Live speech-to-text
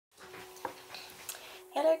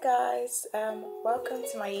Hello guys, welcome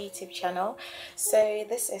to my YouTube channel. So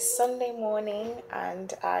this is Sunday morning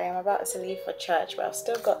and I am about to leave for church, but I've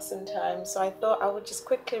still got some time, so I thought I would just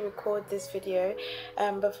quickly record this video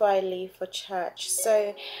before I leave for church.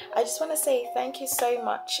 So I just want to say thank you so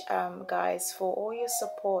much guys for all your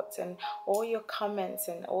support and all your comments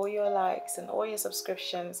and all your likes and all your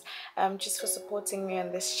subscriptions, just for supporting me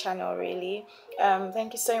on this channel really.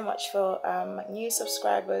 Thank you so much for new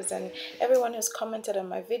subscribers and everyone who's commented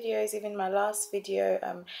on my videos, even my last video.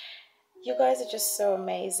 You guys are just so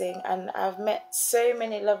amazing, and I've met so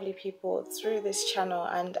many lovely people through this channel,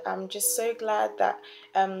 and I'm just so glad that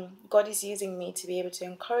God is using me to be able to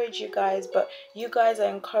encourage you guys, but you guys are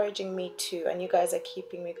encouraging me too, and you guys are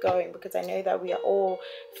keeping me going, because I know that we are all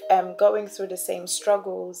going through the same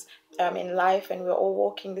struggles in life, and we're all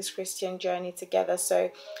walking this Christian journey together.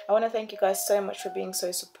 So I want to thank you guys so much for being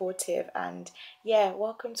so supportive, and yeah,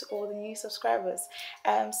 welcome to all the new subscribers.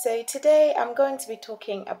 So today I'm going to be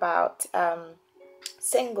talking about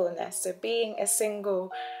singleness, so being a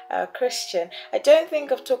single Christian. I don't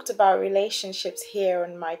think I've talked about relationships here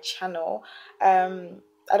on my channel. I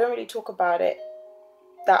don't really talk about it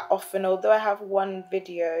that often, although I have one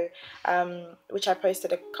video which I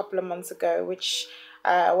posted a couple of months ago, which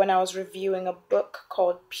when I was reviewing a book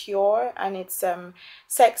called Pure, and it's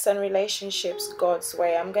Sex and Relationships God's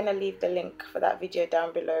Way. I'm gonna leave the link for that video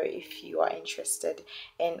down below if you are interested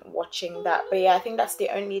in watching that. But yeah, I think that's the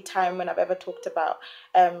only time when I've ever talked about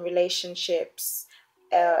relationships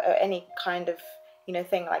or any kind of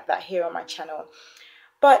thing like that here on my channel.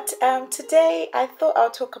 But today I thought I'll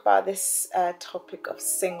talk about this topic of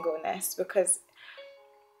singleness, because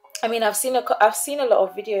I mean, I've seen a lot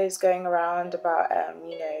of videos going around about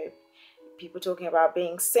people talking about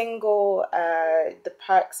being single, the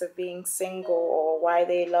perks of being single, or why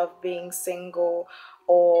they love being single,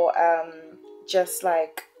 or just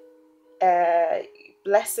like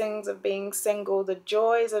blessings of being single, the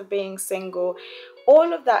joys of being single,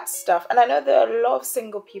 all of that stuff. And I know there are a lot of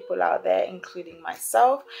single people out there, including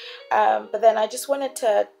myself, but then I just wanted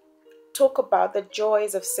to talk about the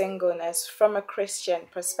joys of singleness from a Christian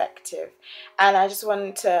perspective, and I just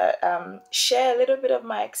wanted to share a little bit of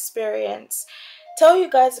my experience, tell you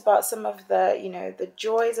guys about some of the the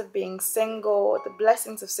joys of being single, the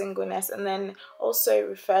blessings of singleness, and then also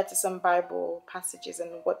refer to some Bible passages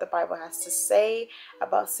and what the Bible has to say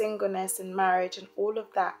about singleness and marriage and all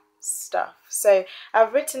of that stuff. So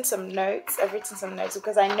I've written some notes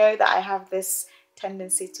because I know that I have this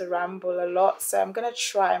tendency to ramble a lot, so I'm gonna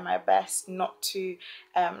try my best not to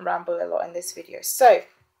ramble a lot in this video.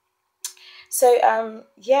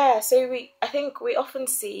 I think we often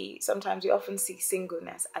see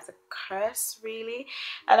singleness as a curse, really.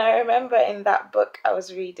 And I remember in that book I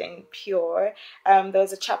was reading, Pure, there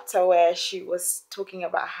was a chapter where she was talking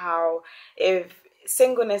about how if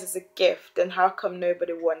singleness is a gift, then how come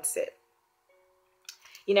nobody wants it?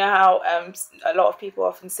 You know how a lot of people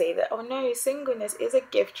often say that, oh no, singleness is a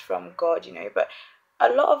gift from God, but a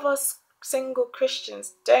lot of us single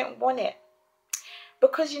Christians don't want it,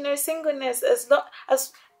 because singleness is not,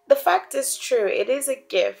 as the fact is true, it is a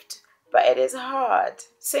gift, but it is hard.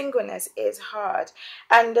 Singleness is hard,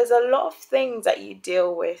 and there's a lot of things that you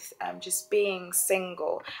deal with just being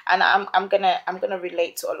single, and I'm gonna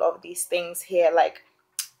relate to a lot of these things here. Like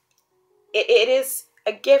it is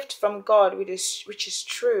a gift from God, which is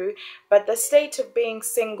true, but the state of being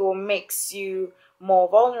single makes you more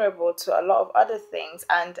vulnerable to a lot of other things.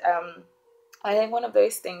 And I think one of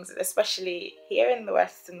those things, especially here in the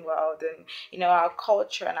Western world, and our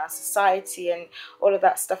culture and our society and all of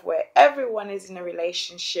that stuff, where everyone is in a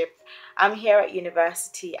relationship. I'm here at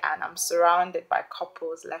university and I'm surrounded by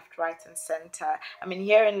couples left, right and center. I mean,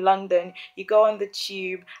 here in London, you go on the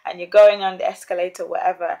tube and you're going on the escalator,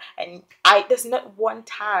 whatever, and there's not one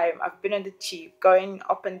time I've been on the tube going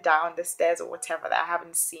up and down the stairs or whatever that I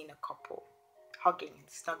haven't seen a couple hugging and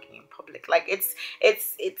snuggling in public. Like it's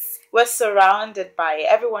we're surrounded by it.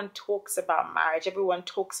 Everyone talks about marriage, everyone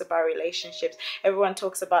talks about relationships, everyone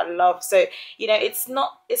talks about love. So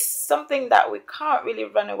it's something that we can't really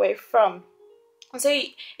run away from. So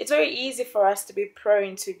it's very easy for us to be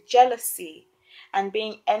prone to jealousy and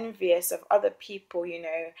being envious of other people,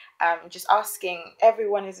 just asking,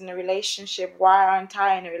 everyone is in a relationship, why aren't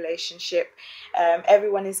I in a relationship?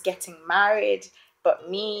 Everyone is getting married but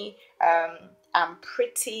me. I'm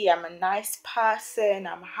pretty, I'm a nice person,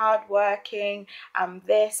 I'm hardworking, I'm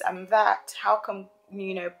this, I'm that. How come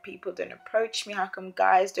people don't approach me? How come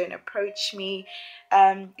guys don't approach me?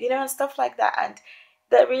 And stuff like that. And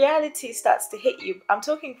the reality starts to hit you. I'm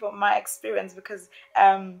talking from my experience, because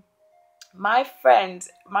my friend,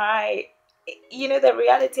 my you know, the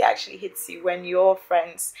reality actually hits you when your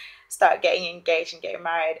friends start getting engaged and getting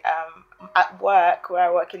married. At work, where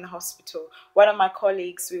I work in the hospital, one of my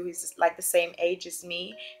colleagues who is like the same age as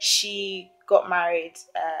me, she got married,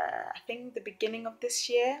 I think the beginning of this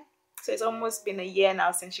year. So it's almost been a year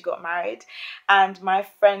now since she got married. And my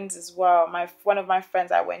friends as well, my one of my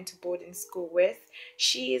friends I went to boarding school with,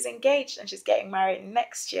 she is engaged and she's getting married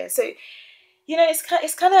next year. So you know,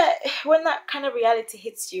 it's kind of when that kind of reality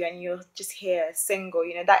hits you and you're just here single,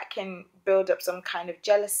 you know, that can build up some kind of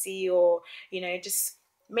jealousy, or you know, just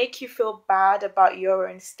make you feel bad about your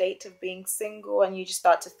own state of being single, and you just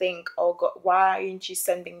start to think, oh God, why aren't you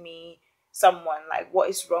sending me someone? Like, what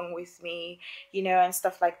is wrong with me? You know, and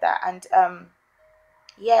stuff like that. And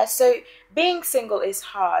yeah, so being single is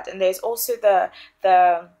hard, and there's also the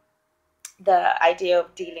the idea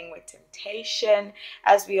of dealing with temptation.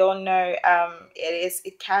 As we all know,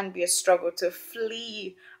 it can be a struggle to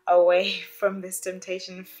flee away from this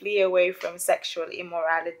temptation, flee away from sexual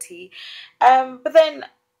immorality. But then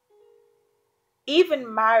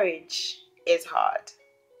even marriage is hard.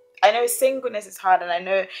 I know singleness is hard, and I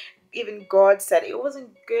know even God said it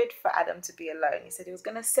wasn't good for Adam to be alone. He said he was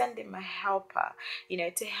going to send him a helper, you know,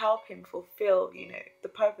 to help him fulfill, you know, the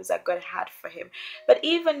purpose that God had for him. But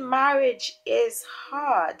even marriage is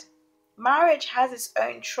hard. Marriage has its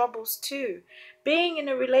own troubles too. Being in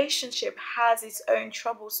a relationship has its own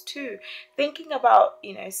troubles too. Thinking about,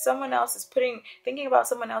 you know, thinking about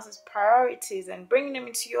someone else's priorities and bringing them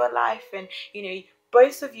into your life, and, you know,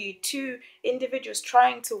 both of you, two individuals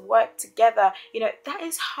trying to work together, you know, that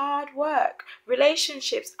is hard work.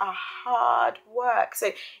 Relationships are hard work. So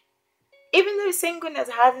even though singleness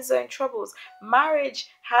has its own troubles, marriage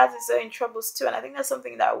has its own troubles too. And I think that's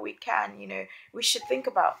something that we should think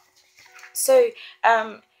about. So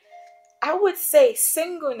I would say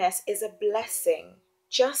singleness is a blessing,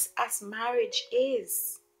 just as marriage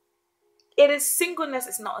is. Singleness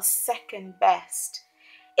is not a second best.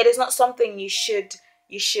 It is not something you should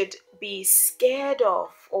be scared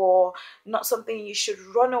of, or not something you should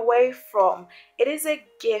run away from. It is a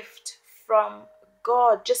gift from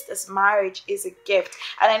God, just as marriage is a gift.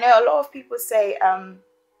 And I know a lot of people say, that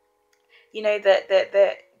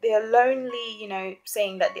they're lonely, you know,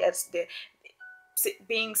 saying that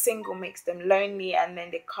being single makes them lonely, and then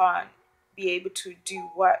they can't be able to do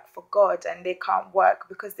work for God, and they can't work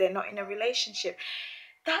because they're not in a relationship.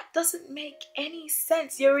 That doesn't make any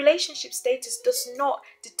sense. Your relationship status does not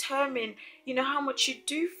determine, you know, how much you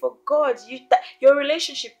do for God. Your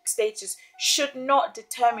relationship status should not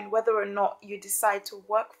determine whether or not you decide to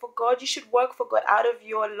work for God. You should work for God out of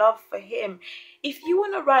your love for Him. If you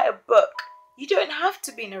want to write a book, you don't have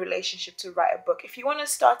to be in a relationship to write a book. If you want to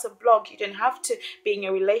start a blog, you don't have to be in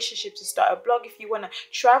a relationship to start a blog. If you want to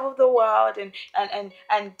travel the world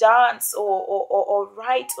and dance or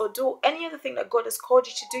write or do any other thing that God has called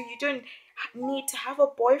you to do, you don't need to have a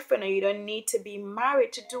boyfriend, or you don't need to be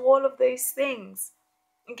married to do all of those things.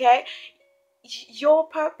 Okay? Your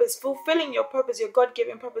purpose, fulfilling your purpose, your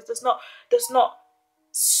God-given purpose does not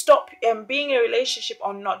stop, being in a relationship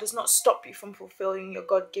or not does not stop you from fulfilling your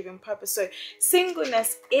God-given purpose. So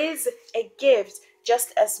singleness is a gift,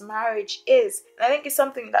 just as marriage is. And I think it's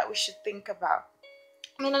something that we should think about.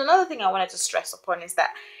 And then another thing I wanted to stress upon is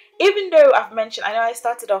that, even though I know I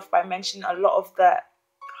started off by mentioning a lot of the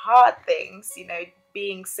hard things, you know,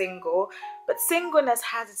 being single, but singleness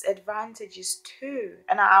has its advantages too.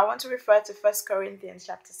 And I want to refer to 1 Corinthians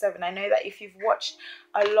chapter 7. I know that if you've watched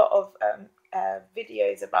a lot of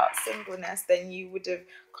videos about singleness, then you would have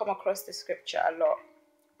come across the scripture a lot.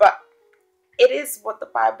 But it is what the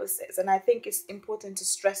Bible says, and I think it's important to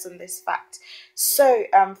stress on this fact. So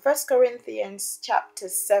 1 Corinthians chapter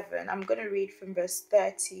 7, I'm going to read from verse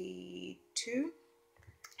 32.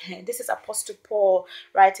 This is Apostle Paul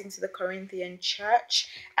writing to the Corinthian church,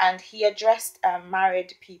 and he addressed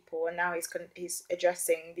married people, and now he's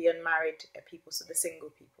addressing the unmarried people, so the single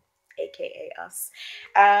people, aka us.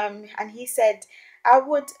 And he said, I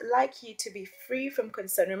would like you to be free from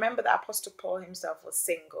concern. Remember that Apostle Paul himself was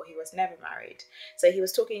single. He was never married. So he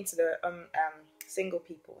was talking to the single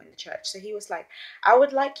people in the church. So he was like, I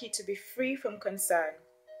would like you to be free from concern.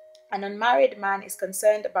 An unmarried man is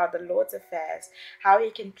concerned about the Lord's affairs, how he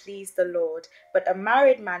can please the Lord. But a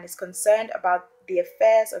married man is concerned about the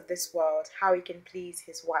affairs of this world, how he can please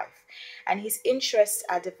his wife. And his interests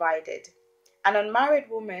are divided. An unmarried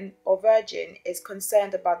woman or virgin is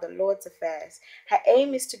concerned about the Lord's affairs. Her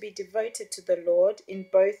aim is to be devoted to the Lord in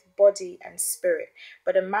both body and spirit.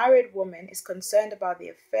 But a married woman is concerned about the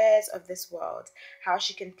affairs of this world, how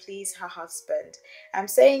she can please her husband. I'm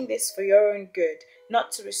saying this for your own good,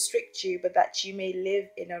 not to restrict you, but that you may live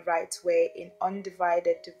in a right way in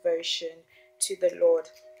undivided devotion to the Lord.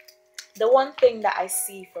 The one thing that I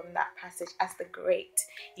see from that passage as the great,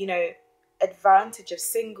 advantage of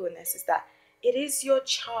singleness is that it is your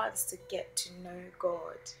chance to get to know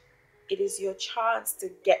God. It is your chance to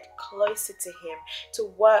get closer to Him, to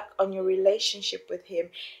work on your relationship with Him.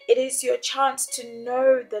 It is your chance to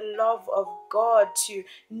know the love of God, to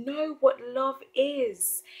know what love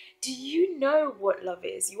is. Do you know what love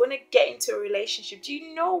is? You want to get into a relationship. Do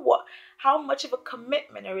you know how much of a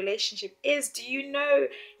commitment a relationship is? Do you know,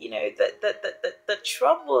 the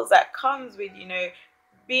troubles that comes with,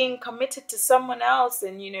 being committed to someone else,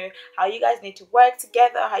 and how you guys need to work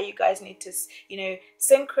together, how you guys need to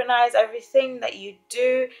synchronize everything that you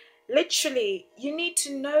do. Literally, you need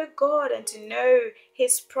to know God and to know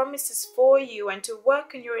His promises for you and to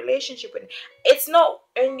work in your relationship. And it's not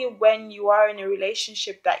only when you are in a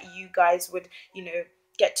relationship that you guys would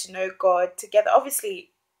get to know God together.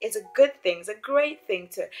 Obviously, it's a good thing, it's a great thing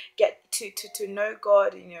to get to know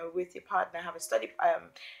God, with your partner, have a study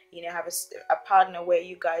have a partner where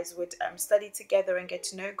you guys would study together and get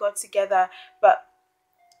to know God together. But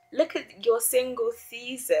look at your single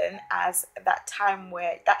season as that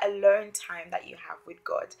alone time that you have with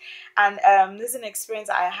God. And this is an experience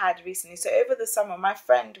I had recently. So over the summer, my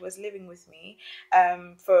friend was living with me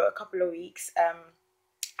for a couple of weeks,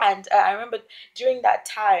 and I remember during that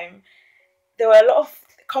time there were a lot of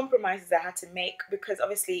compromises I had to make, because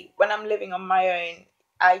obviously when I'm living on my own,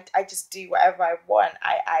 I just do whatever I want.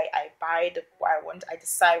 I buy what I want. I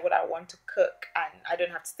decide what I want to cook, and I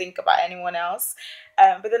don't have to think about anyone else.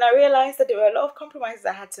 But then I realized that there were a lot of compromises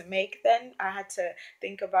I had to make. Then I had to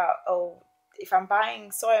think about, if I'm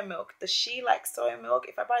buying soy milk, does she like soy milk?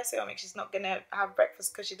 If I buy soy milk, she's not gonna have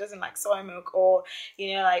breakfast because she doesn't like soy milk. Or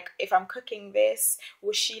if I'm cooking this,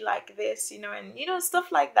 will she like this? And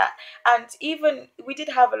stuff like that. And even we did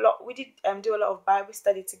do a lot of Bible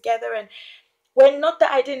study together. And not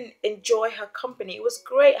that I didn't enjoy her company, it was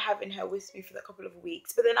great having her with me for a couple of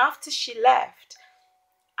weeks. But then after she left,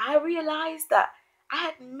 I realized that I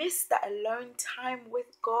had missed that alone time with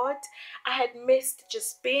God. I had missed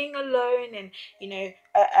just being alone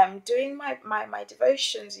and doing my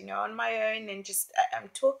devotions, on my own, and just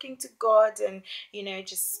talking to God, and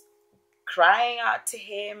just crying out to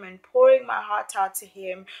Him and pouring my heart out to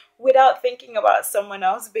Him without thinking about someone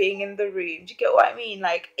else being in the room. Do you get what I mean?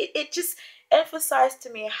 Like it just emphasized to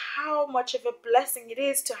me how much of a blessing it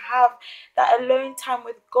is to have that alone time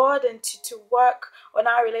with God, and to work on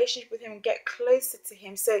our relationship with Him and get closer to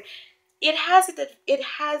Him. So it has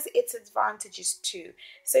its advantages too.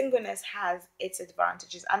 Singleness has its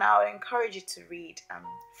advantages, and I would encourage you to read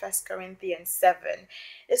 1 Corinthians 7.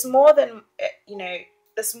 It's more than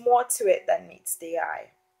there's more to it than meets the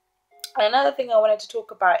eye. And another thing I wanted to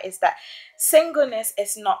talk about is that singleness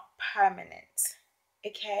is not permanent.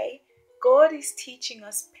 Okay? God is teaching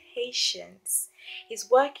us patience.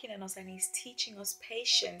 He's working on us and He's teaching us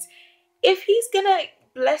patience. If He's gonna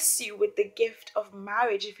bless you with the gift of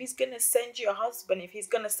marriage, if He's gonna send you a husband, if He's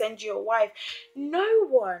gonna send you a wife, no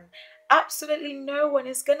one, absolutely no one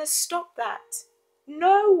is gonna stop that.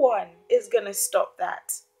 No one is gonna stop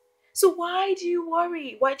that. So why do you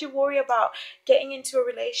worry? Why do you worry about getting into a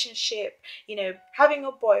relationship, having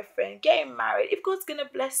a boyfriend, getting married? If God's going to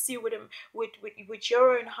bless you with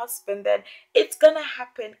your own husband, then it's going to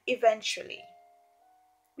happen eventually.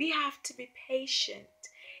 We have to be patient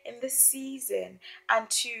in this season and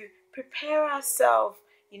to prepare ourselves,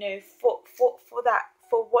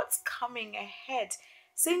 for what's coming ahead.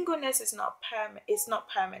 Singleness is not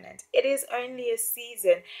permanent. It is only a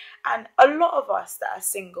season, and a lot of us that are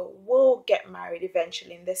single will get married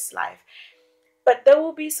eventually in this life. But there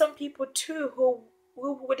will be some people too who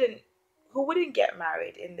wouldn't get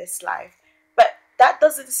married in this life. But that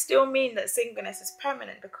doesn't still mean that singleness is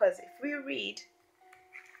permanent, because if we read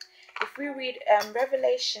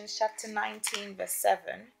Revelation chapter 19 verse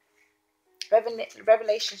 7.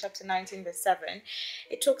 Revelation chapter 19 verse 7,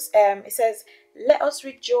 it says, "Let us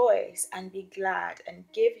rejoice and be glad and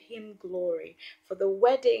give Him glory, for the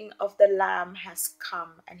wedding of the Lamb has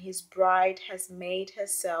come, and His bride has made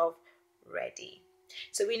herself ready."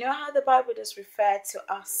 So we know how the Bible does refer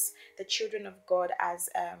to us, the children of God, as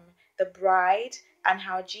the bride, and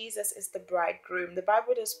how Jesus is the bridegroom. The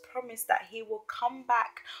Bible does promise that He will come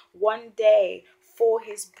back one day for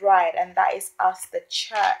his bride, and that is us, the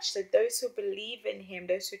church. So those who believe in him,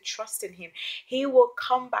 those who trust in him, he will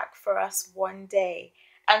come back for us one day.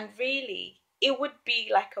 And really, it would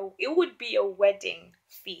be a wedding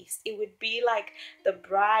feast. It would be like the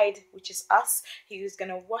bride, which is us. He was going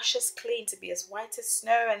to wash us clean to be as white as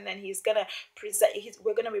snow, and then we're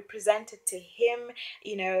going to be presented to him,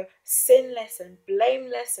 sinless and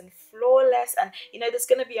blameless and flawless. And there's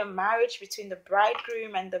going to be a marriage between the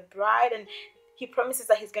bridegroom and the bride, and he promises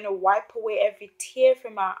that he's going to wipe away every tear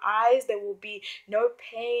from our eyes. There will be no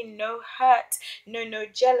pain, no hurt, no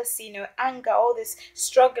jealousy, no anger, all this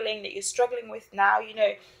struggling that you're struggling with now.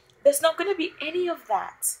 There's not going to be any of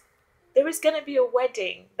that. There is going to be a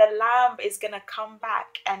wedding. The Lamb is going to come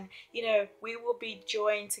back, and we will be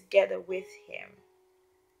joined together with him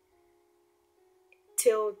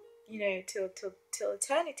till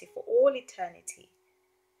eternity, for all eternity.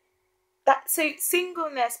 So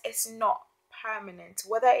singleness is not permanent,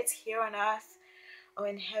 whether it's here on earth or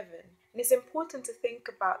in heaven. And it's important to think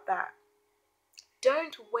about that.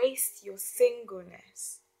 Don't waste your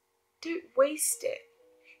singleness. Don't waste it.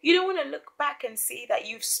 You don't want to look back and see that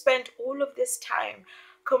you've spent all of this time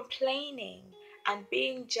complaining and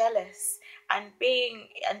being jealous and being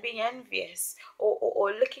envious,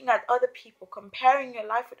 or looking at other people, comparing your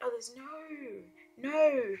life with others.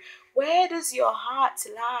 No. Where does your heart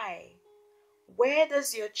lie? Where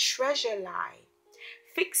does your treasure lie?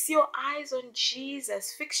 Fix your eyes on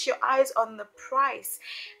Jesus. Fix your eyes on the price.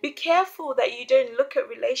 Be careful that you don't look at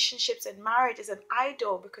relationships and marriage as an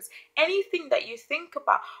idol, because anything that you think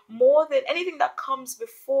about more than anything that comes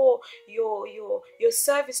before your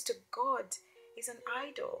service to God is an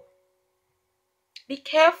idol. Be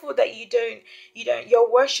careful that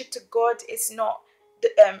your worship to God is not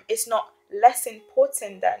less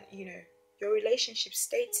important than your relationship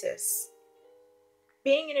status.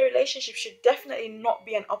 Being in a relationship should definitely not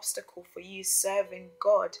be an obstacle for you serving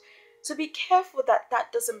God. So be careful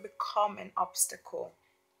that doesn't become an obstacle.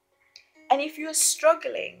 And if you're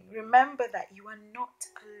struggling, remember that you are not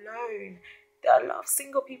alone. There are a lot of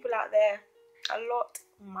single people out there. A lot,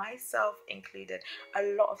 myself included, a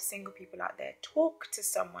lot of single people out there. Talk to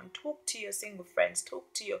someone. Talk to your single friends.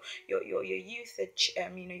 Talk to your youth at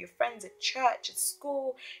your friends at church, at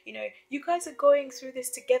school. You guys are going through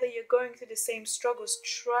this together. You're going through the same struggles.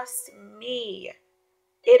 Trust me,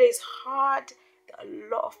 it is hard. There are a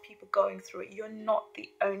lot of people going through it. You're not the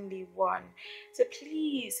only one. So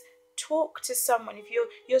please, talk to someone. If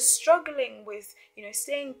you're struggling with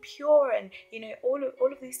staying pure and all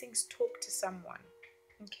of these things, talk to someone,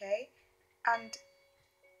 okay? And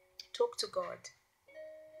talk to God.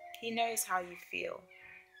 He knows how you feel.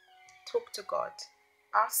 Talk to God.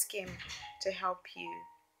 Ask him to help you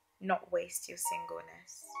not waste your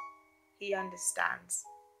singleness. He understands.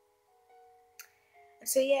 And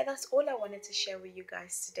so that's all I wanted to share with you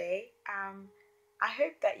guys today. I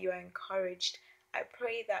hope that you are encouraged. I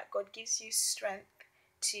pray that God gives you strength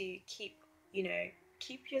to keep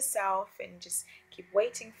yourself and just keep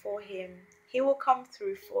waiting for him. He will come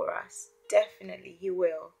through for us. Definitely he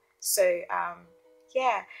will. So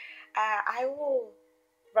I will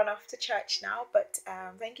run off to church now, but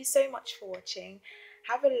thank you so much for watching.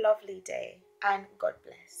 Have a lovely day and God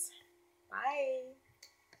bless.